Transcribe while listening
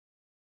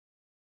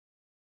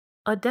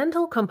A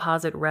dental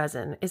composite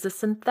resin is a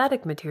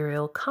synthetic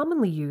material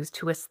commonly used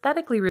to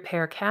aesthetically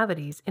repair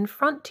cavities in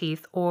front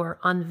teeth or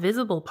on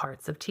visible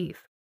parts of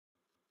teeth.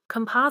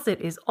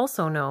 Composite is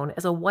also known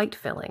as a white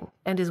filling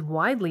and is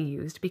widely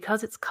used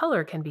because its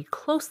color can be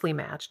closely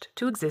matched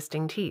to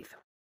existing teeth.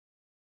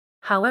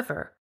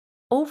 However,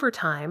 over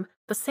time,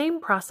 the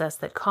same process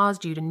that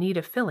caused you to need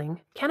a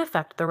filling can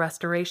affect the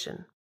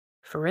restoration.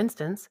 For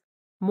instance,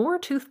 more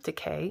tooth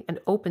decay and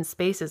open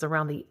spaces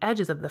around the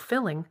edges of the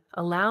filling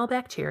allow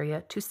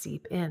bacteria to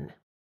seep in.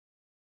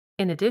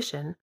 In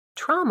addition,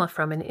 trauma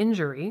from an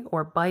injury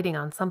or biting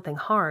on something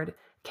hard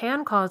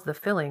can cause the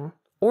filling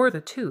or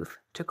the tooth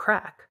to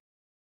crack.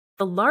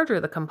 The larger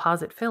the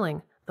composite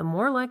filling, the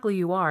more likely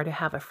you are to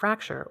have a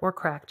fracture or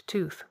cracked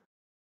tooth.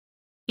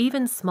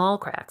 Even small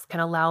cracks can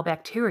allow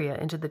bacteria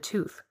into the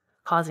tooth,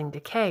 causing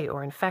decay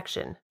or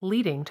infection,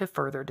 leading to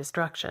further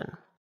destruction.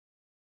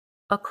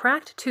 A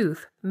cracked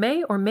tooth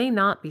may or may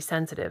not be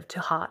sensitive to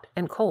hot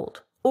and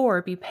cold,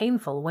 or be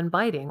painful when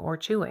biting or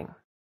chewing.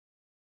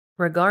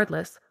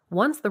 Regardless,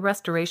 once the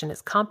restoration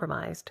is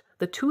compromised,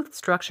 the tooth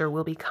structure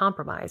will be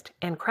compromised,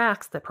 and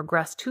cracks that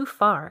progress too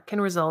far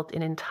can result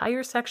in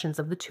entire sections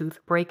of the tooth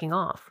breaking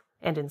off,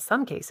 and in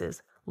some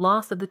cases,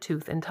 loss of the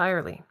tooth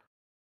entirely.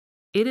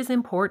 It is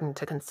important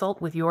to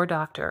consult with your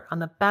doctor on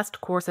the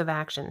best course of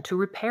action to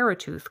repair a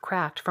tooth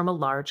cracked from a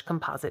large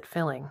composite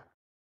filling.